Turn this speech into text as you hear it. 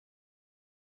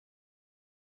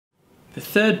The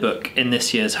third book in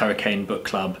this year's Hurricane Book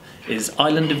Club is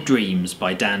Island of Dreams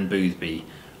by Dan Boothby.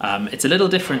 It's a little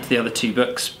different to the other two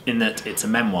books in that it's a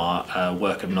memoir, a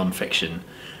work of non-fiction.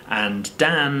 And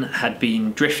Dan had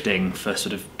been drifting for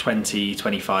sort of 20,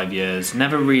 25 years,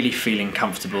 never really feeling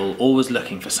comfortable, always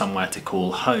looking for somewhere to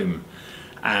call home.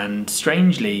 And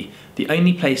strangely, the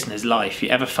only place in his life he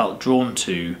ever felt drawn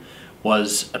to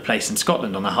was a place in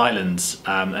Scotland on the Highlands,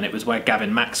 and it was where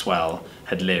Gavin Maxwell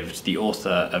had lived, the author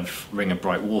of Ring of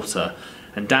Bright Water.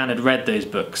 And Dan had read those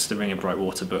books, the Ring of Bright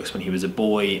Water books, when he was a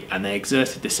boy, and they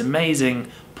exerted this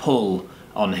amazing pull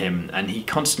on him, and he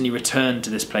constantly returned to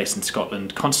this place in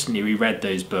Scotland, constantly reread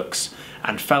those books,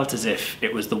 and felt as if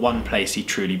it was the one place he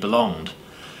truly belonged.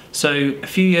 So a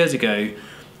few years ago,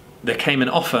 there came an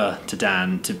offer to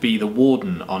Dan to be the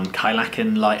warden on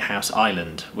Kyleakin Lighthouse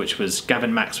Island, which was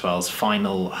Gavin Maxwell's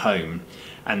final home,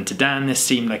 and to Dan this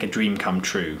seemed like a dream come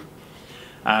true.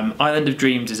 Island of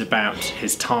Dreams is about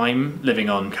his time living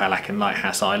on Kyleakin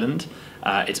Lighthouse Island.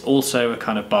 It's also a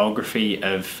kind of biography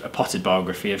a potted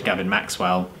biography of Gavin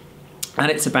Maxwell, and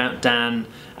it's about Dan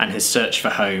and his search for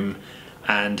home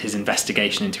and his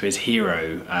investigation into his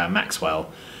hero,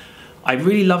 Maxwell. I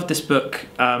really loved this book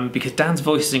because Dan's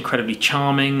voice is incredibly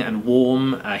charming and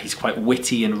warm. He's quite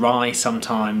witty and wry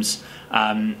sometimes.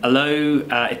 Although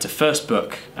it's a first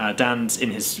book, Dan was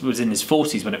in his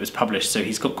 40s when it was published, so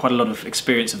he's got quite a lot of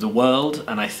experience of the world,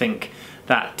 and I think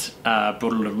that brought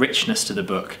a lot of richness to the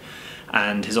book.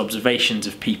 And his observations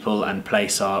of people and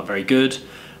place are very good.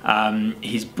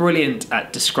 He's brilliant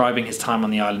at describing his time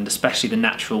on the island, especially the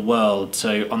natural world.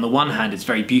 So on the one hand, it's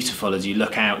very beautiful as you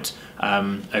look out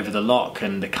over the loch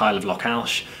and the Kyle of Loch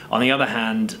Alsh. On the other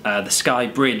hand, the Skye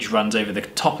Bridge runs over the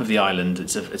top of the island.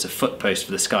 It's a footpost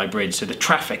for the Skye Bridge, so the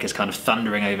traffic is kind of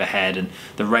thundering overhead and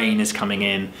the rain is coming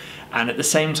in. And at the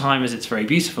same time as it's very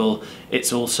beautiful,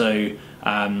 it's also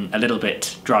a little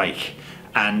bit drike.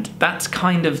 And that's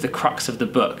kind of the crux of the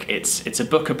book. It's a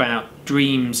book about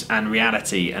dreams and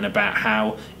reality, and about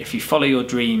how if you follow your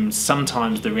dreams,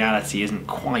 sometimes the reality isn't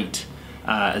quite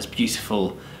as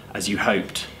beautiful as you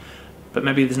hoped. But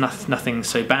maybe there's nothing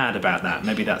so bad about that.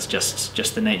 Maybe that's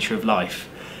just the nature of life.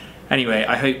 Anyway,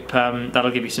 I hope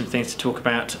that'll give you some things to talk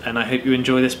about, and I hope you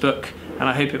enjoy this book, and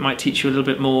I hope it might teach you a little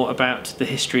bit more about the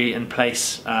history and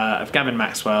place of Gavin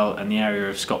Maxwell and the area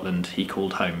of Scotland he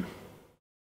called home.